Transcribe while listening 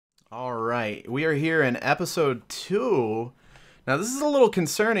All right, we are here in episode 2. Now, this is a little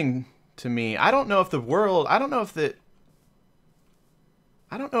concerning to me. I don't know if the world, I don't know if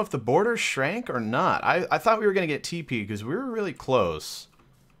the border shrank or not. I thought we were going to get TP because we were really close.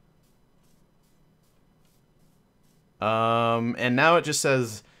 And now it just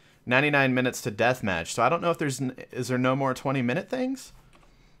says 99 minutes to deathmatch. So I don't know if is there no more 20-minute things?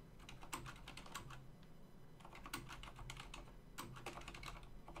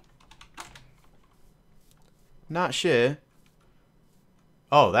 Not sure.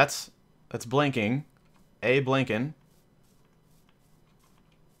 Oh, that's blinking. Blinking.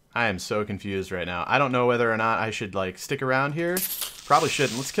 I am so confused right now. I don't know whether or not I should, like, stick around here. Probably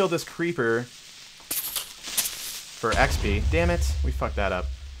shouldn't. Let's kill this creeper for XP. Damn it. We fucked that up.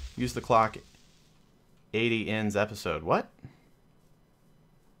 Use the clock. 80 ends episode. What?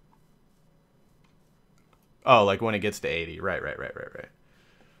 Oh, like when it gets to 80. Right.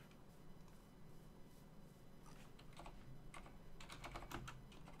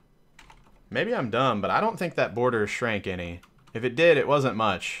 Maybe I'm dumb, but I don't think that border shrank any. If it did, it wasn't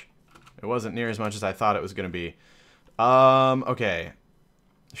much. It wasn't near as much as I thought it was going to be. Okay.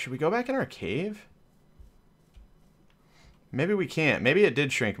 Should we go back in our cave? Maybe we can't. Maybe it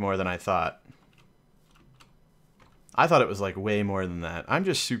did shrink more than I thought. I thought it was like way more than that. I'm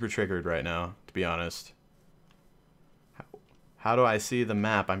just super triggered right now, to be honest. How do I see the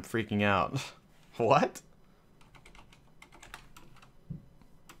map? I'm freaking out. What?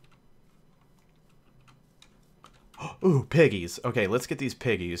 Ooh, piggies. Okay, let's get these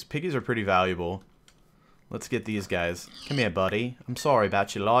piggies. Piggies are pretty valuable. Let's get these guys. Come here, buddy. I'm sorry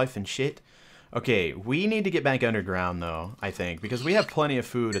about your life and shit. Okay, we need to get back underground, though, I think, because we have plenty of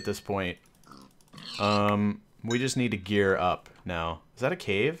food at this point. We just need to gear up now. Is that a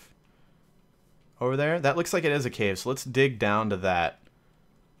cave? Over there? That looks like it is a cave, so let's dig down to that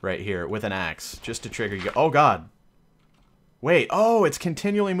right here with an axe, just to trigger you. Oh, God. Wait. Oh, it's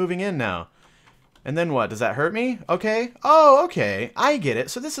continually moving in now. And then what? Does that hurt me? Okay. Oh, okay. I get it.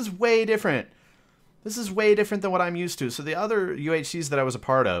 So this is way different. This is way different than what I'm used to. So the other UHCs that I was a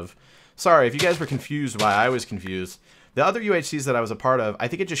part of... Sorry, if you guys were confused why I was confused. The other UHCs that I was a part of, I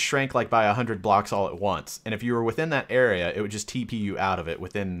think it just shrank like by 100 blocks all at once. And if you were within that area, it would just TP you out of it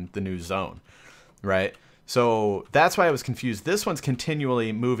within the new zone. Right? So that's why I was confused. This one's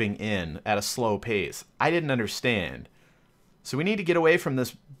continually moving in at a slow pace. I didn't understand. So we need to get away from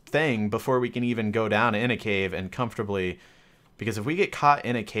this thing before we can even go down in a cave and comfortably, because if we get caught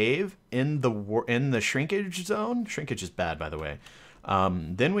in a cave in the shrinkage zone, shrinkage is bad, by the way,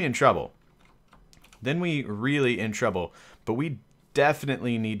 then we in trouble. Then we really in trouble. But we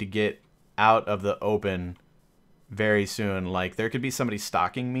definitely need to get out of the open very soon. Like, there could be somebody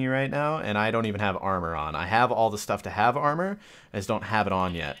stalking me right now, and I don't even have armor on. I have all the stuff to have armor, I just don't have it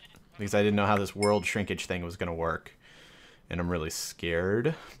on yet, because I didn't know how this world shrinkage thing was going to work. And I'm really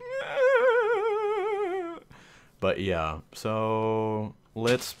scared. But yeah, so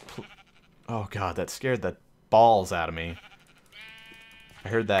let's... Oh god, that scared the balls out of me. I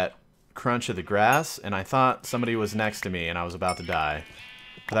heard that crunch of the grass, and I thought somebody was next to me, and I was about to die.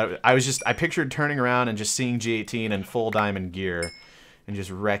 I pictured turning around and just seeing G18 in full diamond gear, and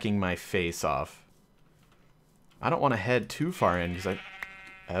just wrecking my face off. I don't want to head too far in, because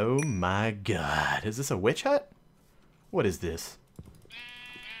Oh my god. Is this a witch hut? What is this?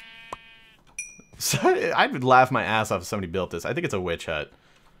 So, I would laugh my ass off if somebody built this. I think it's a witch hut.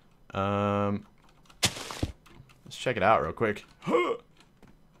 Let's check it out real quick. Is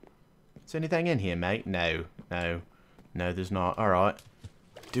there anything in here, mate? No, there's not. Alright.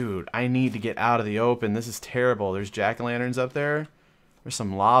 Dude, I need to get out of the open. This is terrible. There's jack-o'-lanterns up there. There's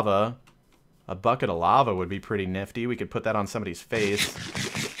some lava. A bucket of lava would be pretty nifty. We could put that on somebody's face.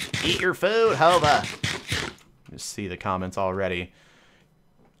 Eat your food, Hova! Just see the comments already.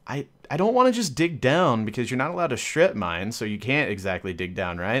 I don't want to just dig down, because you're not allowed to strip mine, so you can't exactly dig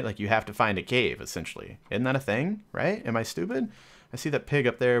down, right? Like, you have to find a cave, essentially. Isn't that a thing, right? Am I stupid? I see that pig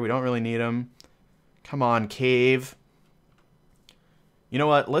up there. We don't really need him. Come on, cave. You know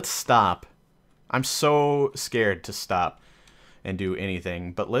what? Let's stop. I'm so scared to stop and do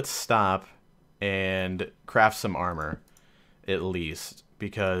anything, but let's stop and craft some armor, at least.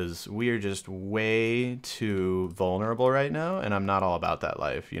 Because we are just way too vulnerable right now, and I'm not all about that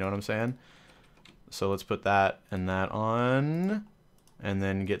life. You know what I'm saying? So let's put that and that on, and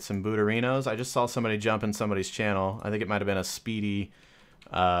then get some bootarinos. I just saw somebody jump in somebody's channel. I think it might have been a speedy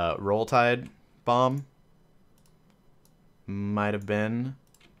roll tide bomb. Might have been.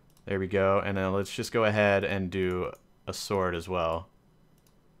 There we go. And then let's just go ahead and do a sword as well.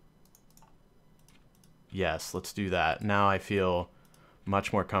 Yes, let's do that. Now I feel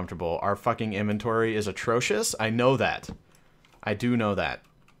Much more comfortable. Our fucking inventory is atrocious. I know that. I do know that.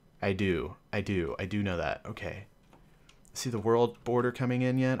 I do know that. Okay. See the world border coming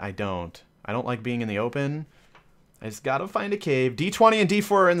in yet? I don't like being in the open. I just gotta find a cave. D20 and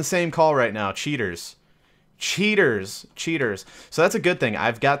D4 are in the same call right now. Cheaters. Cheaters. So that's a good thing.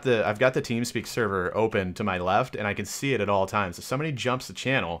 I've got the TeamSpeak server open to my left, and I can see it at all times. If somebody jumps the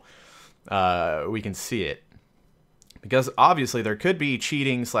channel, we can see it. Because obviously there could be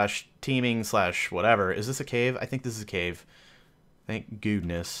cheating / teaming / whatever. Is this a cave? I think this is a cave. Thank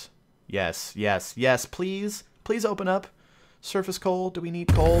goodness. Yes. Please open up. Surface coal. Do we need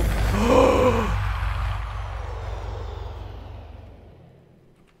coal?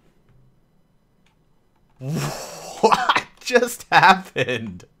 What just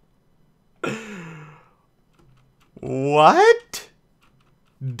happened? What?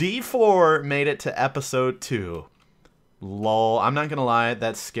 D4 made it to episode 2. Lol. I'm not gonna lie,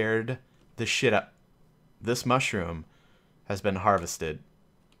 that scared the shit up. This mushroom has been harvested.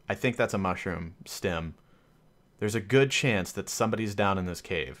 I think that's a mushroom stem. There's a good chance that somebody's down in this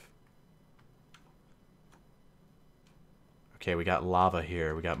cave. Okay, we got lava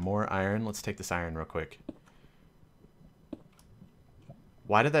here. We got more iron. Let's take this iron real quick.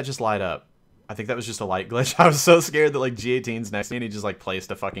 Why did that just light up? I think that was just a light glitch. I was so scared that like G18's next to me and he just like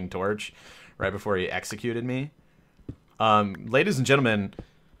placed a fucking torch right before he executed me. Ladies and gentlemen,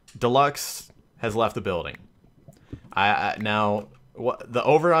 Deluxe has left the building. Now, the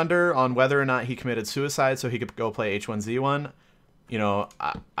over-under on whether or not he committed suicide so he could go play H1Z1, you know,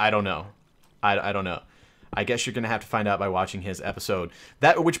 I don't know. I don't know. I guess you're going to have to find out by watching his episode.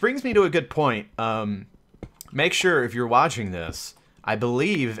 Which brings me to a good point. Make sure if you're watching this, I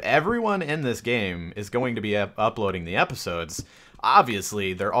believe everyone in this game is going to be uploading the episodes.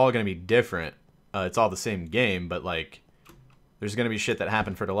 Obviously, they're all going to be different. It's all the same game, but like, there's going to be shit that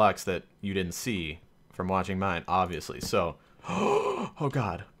happened for Deluxe that you didn't see from watching mine, obviously. So, oh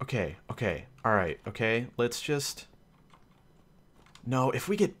god. Okay. All right. Okay. Let's just. No, if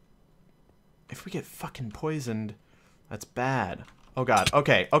we get fucking poisoned, that's bad. Oh god.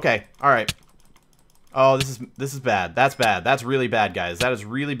 Okay. All right. Oh, this is bad. That's bad. That's really bad, guys. That is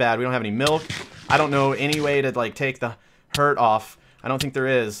really bad. We don't have any milk. I don't know any way to like take the hurt off. I don't think there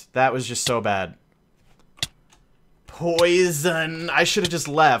is. That was just so bad. Poison. I should have just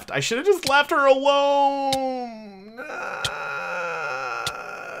left. I should have just left her alone.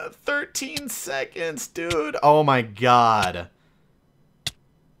 13 seconds, dude. Oh my god.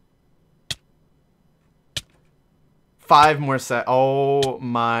 5 more seconds. Oh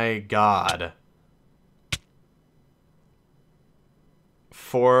my god.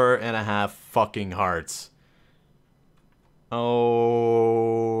 4.5 fucking hearts. Oh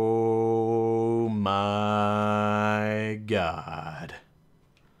my god.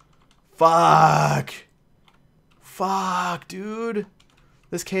 Fuck, dude.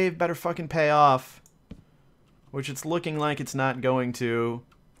 This cave better fucking pay off. Which it's looking like it's not going to.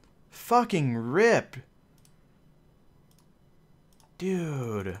 Fucking rip.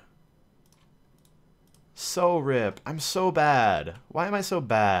 Dude. So rip. I'm so bad. Why am I so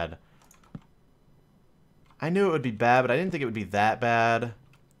bad? I knew it would be bad, but I didn't think it would be that bad.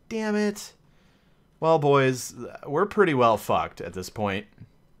 Damn it. Well, boys, we're pretty well fucked at this point.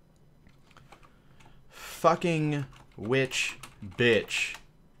 Fucking witch bitch.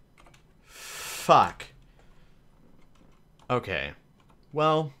 Fuck. Okay.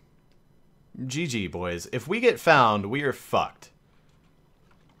 Well, GG, boys. If we get found, we are fucked.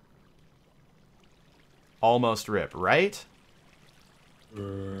 Almost rip, right?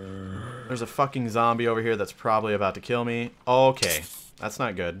 There's a fucking zombie over here that's probably about to kill me. Okay. That's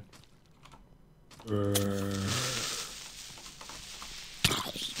not good.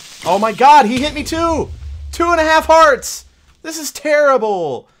 Oh my god, he hit me too! 2.5 hearts! This is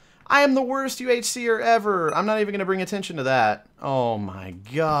terrible! I am the worst UHCer ever! I'm not even gonna bring attention to that. Oh my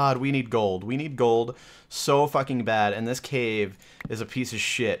god, we need gold. We need gold so fucking bad, and this cave is a piece of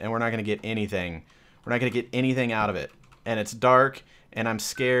shit, and we're not gonna get anything. We're not gonna get anything out of it. And it's dark, and I'm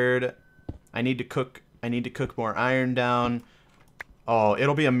scared. I need to cook more iron down. Oh,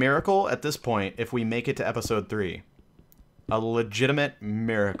 it'll be a miracle at this point if we make it to episode 3. A legitimate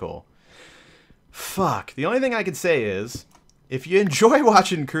miracle. Fuck. The only thing I can say is, if you enjoy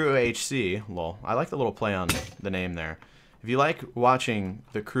watching CrewHC, lol, I like the little play on the name there. If you like watching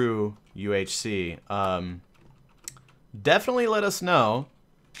the CrewUHC, definitely let us know.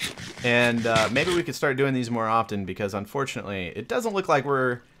 And maybe we could start doing these more often, because unfortunately, it doesn't look like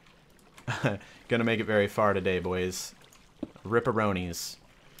we're gonna make it very far today, boys. Rip-a-ronies.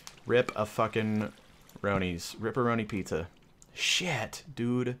 Rip a fucking ronies. Rip-a-roni pizza. Shit,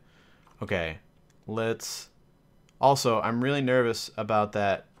 dude. Okay, let's... Also, I'm really nervous about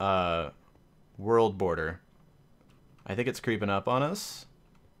that world border. I think it's creeping up on us.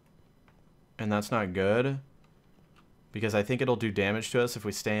 And that's not good. Because I think it'll do damage to us if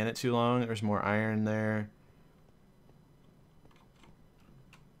we stay in it too long. There's more iron there.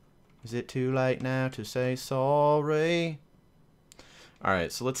 Is it too late now to say sorry?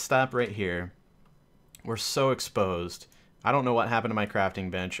 Alright, so let's stop right here. We're so exposed. I don't know what happened to my crafting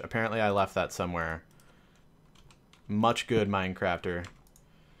bench. Apparently I left that somewhere. Much good, Minecrafter.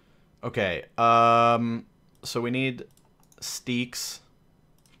 Okay, so we need steaks.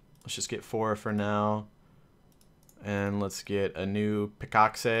 Let's just get 4 for now. And let's get a new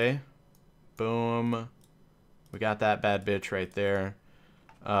pickaxe. Boom. We got that bad bitch right there.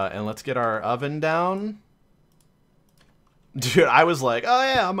 And let's get our oven down. Dude, I was like, oh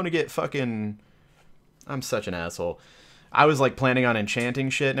yeah, I'm gonna get fucking... I'm such an asshole. I was like planning on enchanting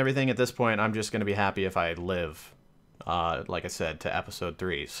shit and everything. At this point, I'm just gonna be happy if I live, like I said, to episode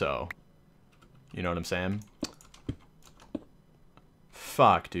 3. So, you know what I'm saying?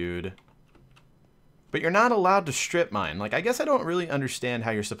 Fuck, dude. But you're not allowed to strip mine. Like, I guess I don't really understand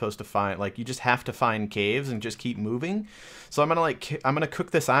how you're supposed to find... Like, you just have to find caves and just keep moving. So I'm gonna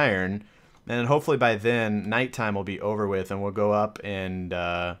cook this iron, and then hopefully by then, nighttime will be over with, and we'll go up and,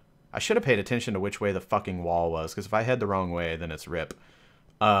 I should have paid attention to which way the fucking wall was, because if I head the wrong way, then it's rip.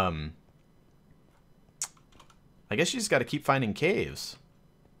 I guess you just gotta keep finding caves.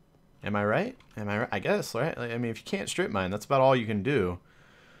 Am I right? Am I right? I guess, right? Like, I mean, if you can't strip mine, that's about all you can do.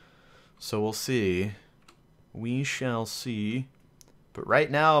 So we'll see. We shall see. But right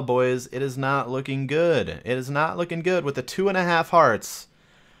now, boys, it is not looking good. It is not looking good with the 2.5 hearts.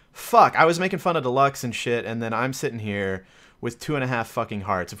 Fuck, I was making fun of Deluxe and shit, and then I'm sitting here with 2.5 fucking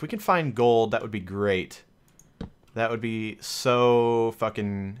hearts. If we can find gold, that would be great. That would be so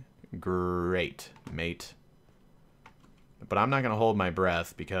fucking great, mate. But I'm not going to hold my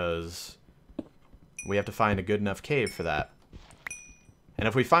breath because we have to find a good enough cave for that. And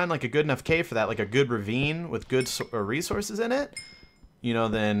if we find like a good enough cave for that, like a good ravine with good resources in it, you know,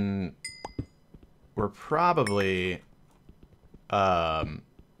 then we're probably, it's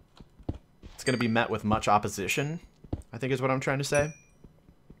going to be met with much opposition, I think is what I'm trying to say.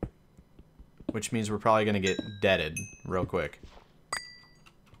 Which means we're probably going to get deaded real quick.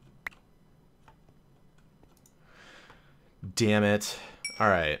 Damn it.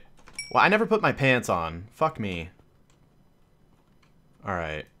 Alright. Well, I never put my pants on. Fuck me.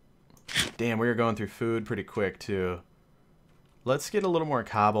 Alright. Damn, we were going through food pretty quick, too. Let's get a little more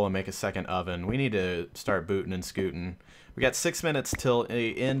cobble and make a second oven. We need to start booting and scooting. We got 6 minutes till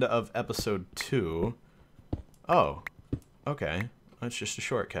the end of episode 2. Oh. Okay. That's just a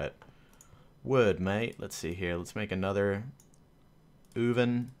shortcut. Wood, mate. Let's see here. Let's make another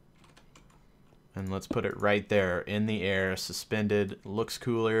oven. And let's put it right there in the air, suspended. Looks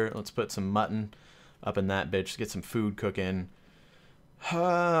cooler. Let's put some mutton up in that bitch. Get some food cooking.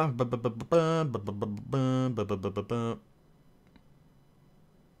 Let's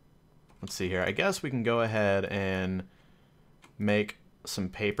see here. I guess we can go ahead and make some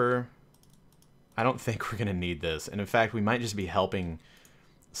paper. I don't think we're going to need this. And in fact, we might just be helping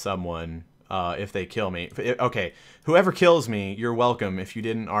someone if they kill me. Okay, whoever kills me, you're welcome. If you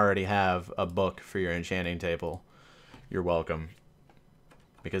didn't already have a book for your enchanting table, you're welcome.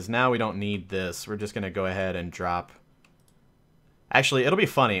 Because now we don't need this. We're just going to go ahead and drop... Actually, it'll be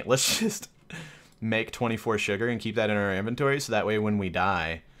funny. Let's just make 24 sugar and keep that in our inventory, so that way when we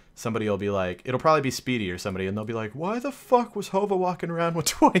die, somebody will be like... It'll probably be Speedy or somebody, and they'll be like, why the fuck was Hova walking around with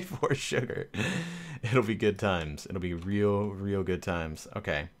 24 sugar? It'll be good times. It'll be real, real good times.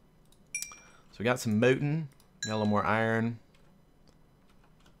 Okay. So we got some molten, got a little more iron.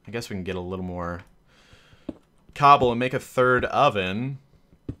 I guess we can get a little more cobble and make a third oven.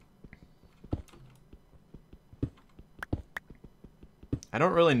 I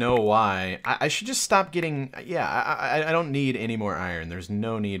don't really know why. I should just stop getting... Yeah, I don't need any more iron. There's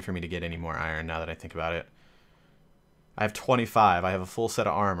no need for me to get any more iron now that I think about it. I have 25. I have a full set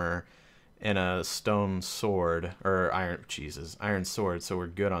of armor and a stone sword. Or iron... Jesus. Iron sword, so we're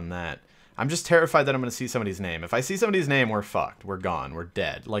good on that. I'm just terrified that I'm going to see somebody's name. If I see somebody's name, we're fucked. We're gone. We're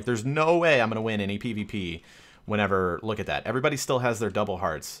dead. Like, there's no way I'm going to win any PvP whenever... Look at that. Everybody still has their double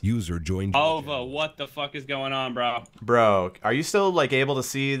hearts. User joined. Ova, what the fuck is going on, bro? Bro, are you still, like, able to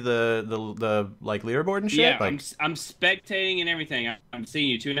see the like, leaderboard and shit? Yeah, like, I'm spectating and everything. I'm seeing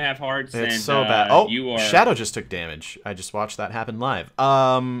you 2.5 hearts. It's and, so bad. Oh, you are... Shadow just took damage. I just watched that happen live.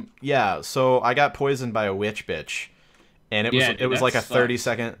 Yeah, so I got poisoned by a witch bitch. And it was like a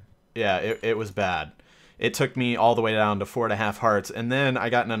 30-second... Yeah, it was bad. it took me all the way down to 4.5 hearts. And then I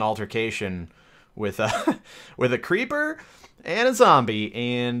got in an altercation with a, with a creeper and a zombie,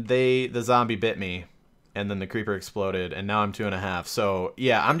 and the zombie bit me. And then the creeper exploded, and now I'm 2.5. So,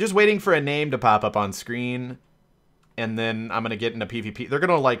 yeah, I'm just waiting for a name to pop up on screen, and then I'm going to get into PvP. They're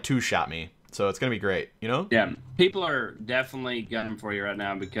going to, like, two-shot me, so it's going to be great, you know? Yeah, people are definitely gunning for you right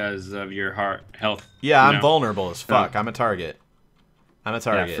now because of your health. Yeah, I'm vulnerable as fuck. I'm a target. I'm a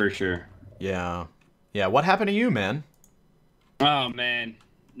target. Yeah, for sure. Yeah. Yeah, what happened to you, man? Oh, man.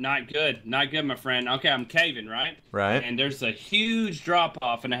 Not good. Not good, my friend. Okay, I'm caving, right? Right. And there's a huge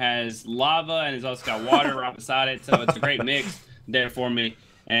drop-off, and it has lava, and it's also got water right beside it, so it's a great mix there for me.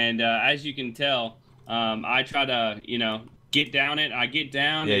 And as you can tell, I try to, you know, get down it. I get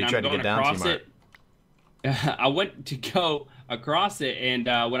down, and I'm going across it. I went to go across it, and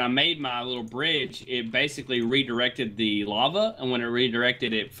when I made my little bridge, it basically redirected the lava, and when it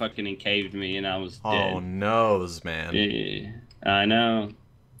redirected, it fucking encaved me, and I was dead. Oh, noes, man. Yeah, I know.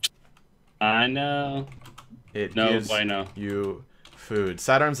 I know. It gives you food.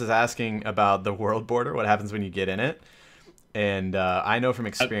 Sidearms is asking about the world border, what happens when you get in it. And I know from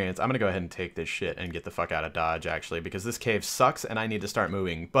experience, I'm going to go ahead and take this shit and get the fuck out of Dodge, actually, because this cave sucks and I need to start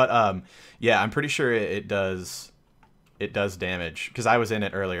moving. But, yeah, I'm pretty sure it does damage, because I was in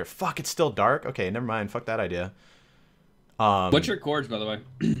it earlier. Fuck, it's still dark? Okay, never mind. Fuck that idea. What's your cords, by the way?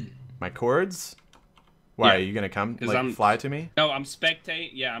 My cords? Why, are you going to come, like, fly to me? No, I'm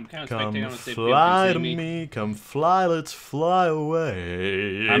spectate. Yeah, I'm kind of spectating. Come fly to me. Come fly, let's fly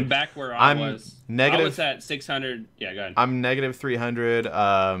away. I'm back where I was. Negative, I was at 600. Yeah, go ahead. I'm negative 300,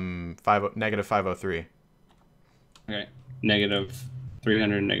 negative 503. Okay. Negative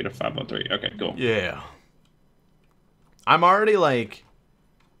 300, negative 503. Okay, cool. Yeah. I'm already, like,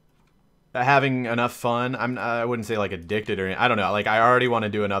 having enough fun. I wouldn't say, like, addicted or anything. I don't know. Like, I already want to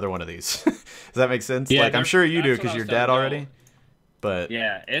do another one of these. Does that make sense? Yeah, like, I'm sure you do because you're dead already. But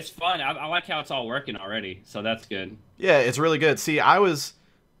yeah, it's fun. I like how it's all working already, so that's good. Yeah, it's really good. See, I was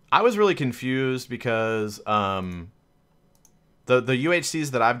really confused because the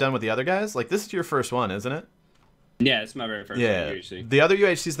UHCs that I've done with the other guys, like, this is your first one, isn't it? Yeah, it's my very first UHC. The other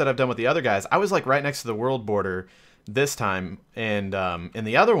UHCs that I've done with the other guys, I was, like, right next to the world border this time, and in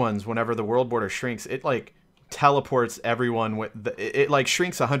the other ones, whenever the world border shrinks, it, like, teleports everyone with it like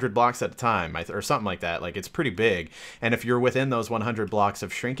shrinks 100 blocks at a time or something like that. Like, it's pretty big, and if you're within those 100 blocks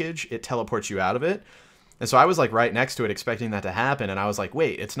of shrinkage, it teleports you out of it. And so I was, like, right next to it expecting that to happen, and I was like,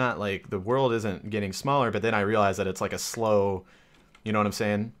 wait, it's not like the world isn't getting smaller. But then I realized that it's like a slow, you know what I'm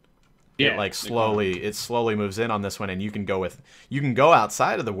saying? Yeah, it slowly moves in on this one, and you can go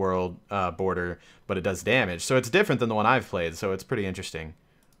outside of the world border, but it does damage. So it's different than the one I've played, so it's pretty interesting.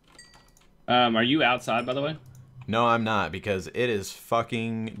 Are you outside, by the way? No, I'm not, because it is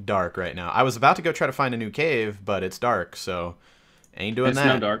fucking dark right now. I was about to go try to find a new cave, but it's dark, so ain't doing that.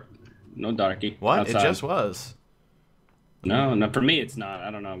 It's no dark. No darky. What? Outside. It just was. No, for me it's not. I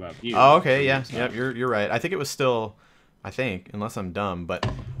don't know about you. Oh, okay, yeah. Yep, you're right. I think it was still, unless I'm dumb, but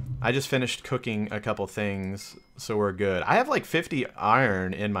I just finished cooking a couple things, so we're good. I have like 50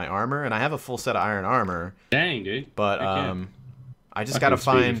 iron in my armor, and I have a full set of iron armor. Dang, dude. But I just gotta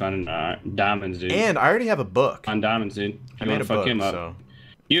find diamonds, dude. And I already have a book. On diamonds, dude. I made a book, so.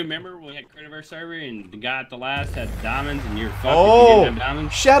 You remember when we had Critterverse server and the guy at the last had diamonds and you're fucked if you didn't have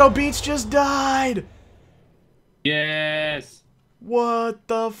diamonds? Shadow Beats just died! Yes! What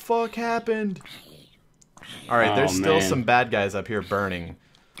the fuck happened? Alright, there's still some bad guys up here burning.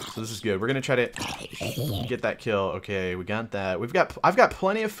 So this is good. We're gonna try to get that kill. Okay, we got that. I've got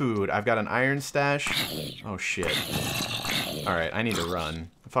plenty of food. I've got an iron stash. Oh shit. Alright, I need to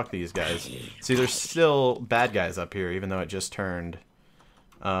run. Fuck these guys. See, there's still bad guys up here, even though it just turned.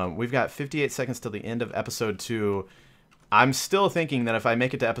 We've got 58 seconds till the end of episode 2. I'm still thinking that if I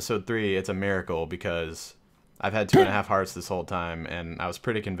make it to episode 3, it's a miracle, because I've had 2.5 hearts this whole time, and I was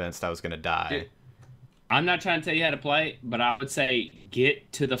pretty convinced I was gonna die. Dude, I'm not trying to tell you how to play, but I would say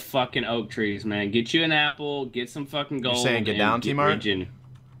get to the fucking oak trees, man. Get you an apple, get some fucking gold. You're saying get down, T-Mart?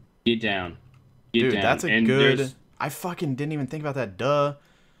 Get down. Dude, that's a good... I fucking didn't even think about that, duh.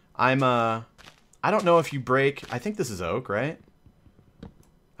 I don't know if you break... I think this is oak, right?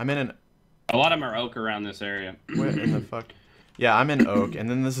 I'm in an... A lot of them are oak around this area. Where in the fuck? Yeah, I'm in oak, and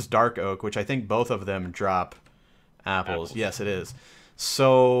then this is dark oak, which I think both of them drop apples. Yes, it is.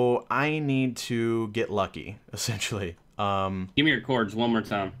 So I need to get lucky, essentially. Give me your cords one more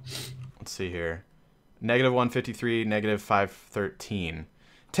time. Let's see here. Negative 153, negative 513.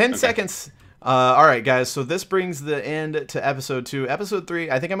 10 seconds. All right, guys. So this brings the end to episode 2. Episode 3,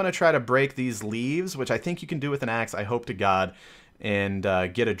 I think I'm going to try to break these leaves, which I think you can do with an axe, I hope to God, and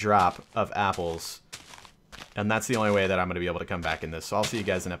get a drop of apples. And that's the only way that I'm going to be able to come back in this. So I'll see you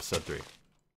guys in episode 3.